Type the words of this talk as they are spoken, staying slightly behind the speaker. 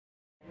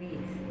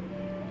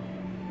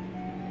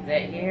Is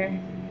it here?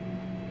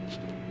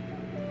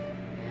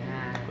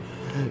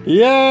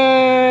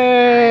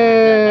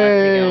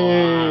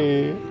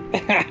 Yay!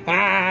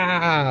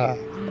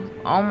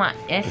 Oh my,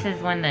 this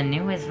is one of the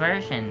newest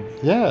versions.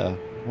 Yeah,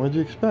 what'd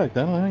you expect?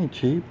 That ain't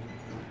cheap.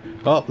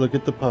 Oh, look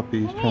at the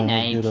puppies trying to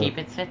Ain't get cheap, up.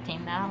 it's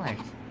 $15.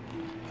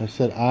 I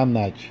said I'm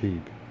not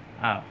cheap.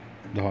 Oh.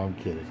 No, I'm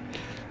kidding.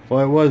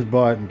 Well, it was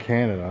bought in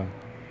Canada.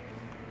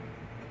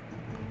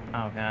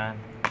 Oh god.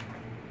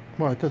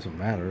 Well, it doesn't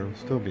matter. It'll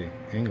still be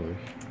English.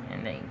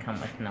 And they come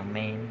with no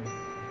main.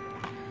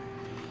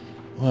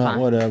 Well, Fun.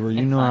 whatever.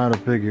 You It's know fun. how to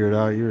figure it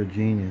out. You're a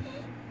genius.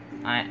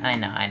 I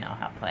know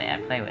how to play. I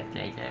play with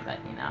JJ, but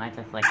you know, I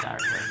just like the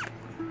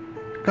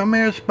artwork. Come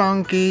here,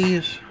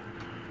 spunkies.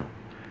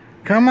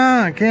 Come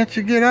on, can't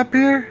you get up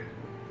here?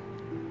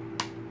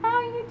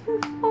 Oh, you're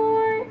too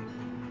short.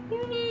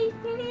 You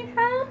need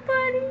help,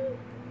 buddy.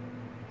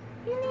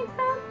 You need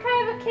help. Can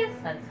I have a kiss?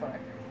 That's for.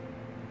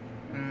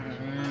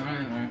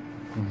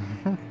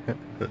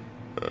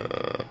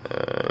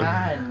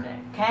 God,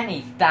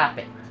 Kenny, stop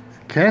it.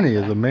 Kenny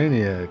is a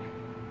maniac.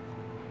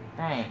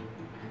 Dang.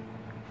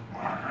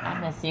 I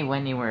miss you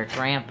when you were a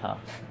grandpa.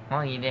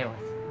 All you did was.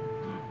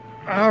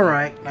 All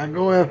right, now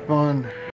go have fun.